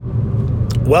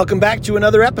Welcome back to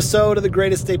another episode of the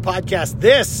Greatest Day Podcast.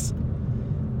 This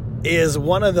is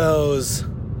one of those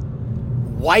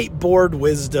whiteboard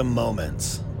wisdom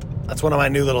moments. That's one of my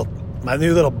new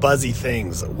little buzzy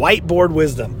things. Whiteboard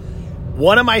wisdom.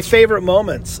 One of my favorite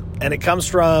moments, and it comes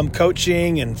from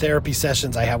coaching and therapy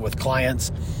sessions I have with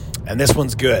clients, and this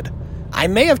one's good. I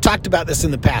may have talked about this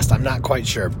in the past, I'm not quite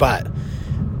sure, but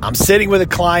I'm sitting with a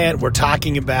client, we're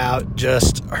talking about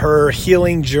just her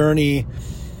healing journey,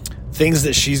 things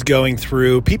that she's going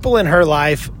through, people in her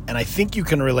life, and I think you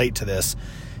can relate to this.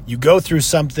 You go through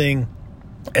something,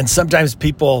 and sometimes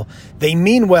people, they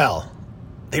mean well.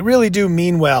 They really do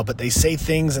mean well, but they say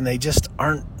things and they just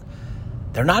aren't,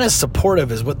 they're not as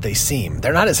supportive as what they seem.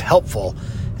 They're not as helpful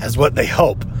as what they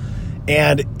hope.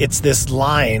 And it's this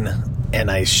line,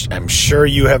 and I'm sure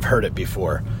you have heard it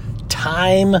before.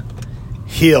 Time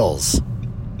heals.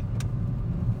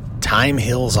 Time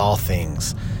heals all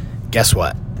things. Guess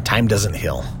what? Time doesn't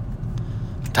heal.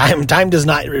 Time does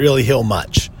not really heal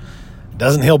much. It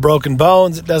doesn't heal broken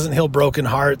bones. It doesn't heal broken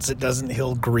hearts. It doesn't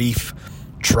heal grief,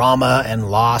 trauma,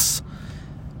 and loss.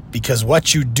 Because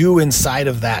what you do inside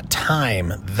of that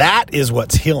time, that is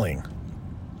what's healing.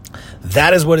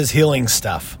 That is what is healing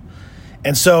stuff.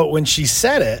 And so when she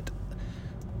said it,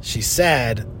 she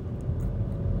said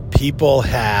people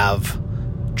have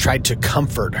tried to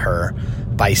comfort her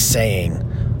by saying,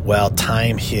 well,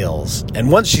 time heals.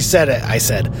 And once she said it, I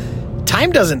said,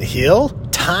 time doesn't heal,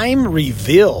 time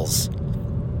reveals.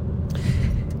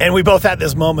 And we both had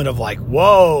this moment of like,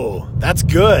 whoa, that's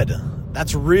good.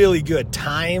 That's really good.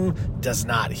 Time does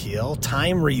not heal,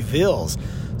 time reveals.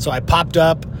 So I popped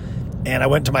up and I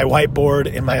went to my whiteboard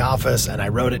in my office and I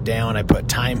wrote it down. I put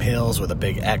time heals with a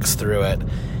big X through it.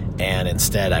 And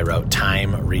instead I wrote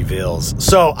time reveals.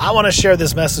 So I want to share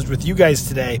this message with you guys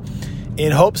today in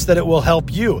hopes that it will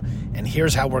help you. And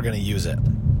here's how we're going to use it.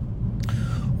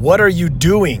 What are you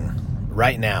doing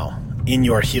right now in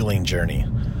your healing journey?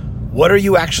 What are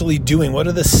you actually doing? What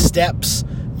are the steps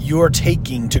you're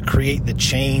taking to create the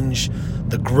change,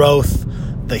 the growth,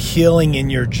 the healing in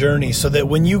your journey so that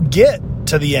when you get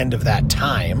to the end of that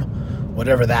time,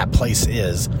 whatever that place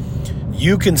is,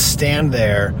 you can stand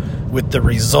there with the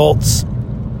results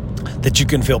that you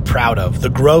can feel proud of, the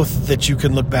growth that you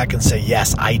can look back and say,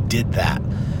 yes, I did that.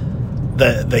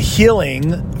 The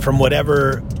healing from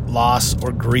whatever loss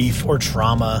or grief or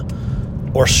trauma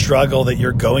or struggle that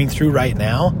you're going through right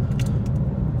now,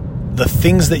 the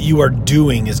things that you are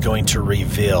doing is going to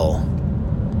reveal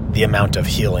the amount of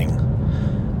healing.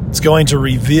 It's going to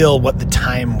reveal what the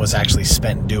time was actually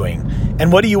spent doing.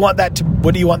 And what do you want that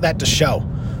to show?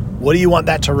 What do you want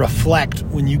that to reflect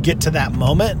when you get to that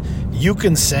moment? You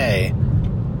can say,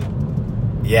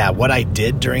 yeah, what I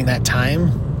did during that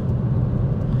time,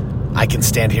 I can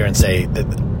stand here and say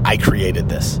that I created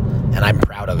this and I'm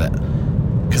proud of it.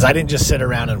 Because I didn't just sit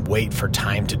around and wait for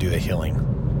time to do the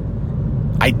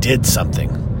healing. I did something.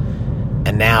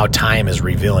 And now time is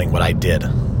revealing what I did.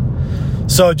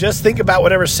 So just think about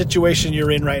whatever situation you're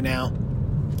in right now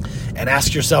and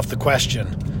ask yourself the question,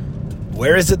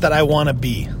 where is it that I want to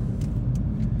be?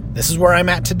 This is where I'm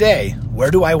at today.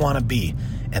 Where do I want to be?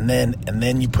 And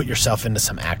then you put yourself into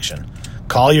some action.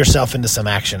 Call yourself into some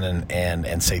action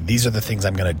and say, these are the things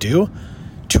I'm going to do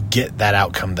to get that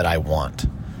outcome that I want.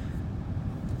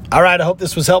 All right, I hope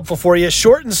this was helpful for you.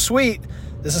 Short and sweet.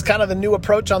 This is kind of the new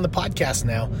approach on the podcast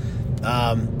now,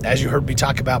 as you heard me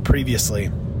talk about previously.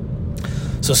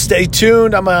 So stay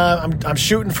tuned. I'm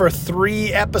shooting for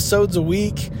 3 episodes a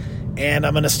week. And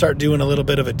I'm going to start doing a little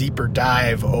bit of a deeper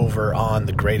dive over on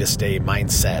the Greatest Day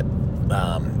Mindset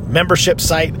membership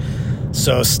site.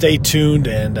 So stay tuned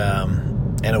and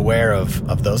aware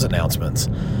of those announcements.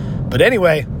 But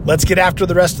anyway, let's get after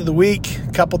the rest of the week.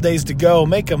 A couple days to go.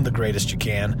 Make them the greatest you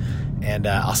can. And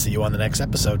I'll see you on the next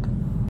episode.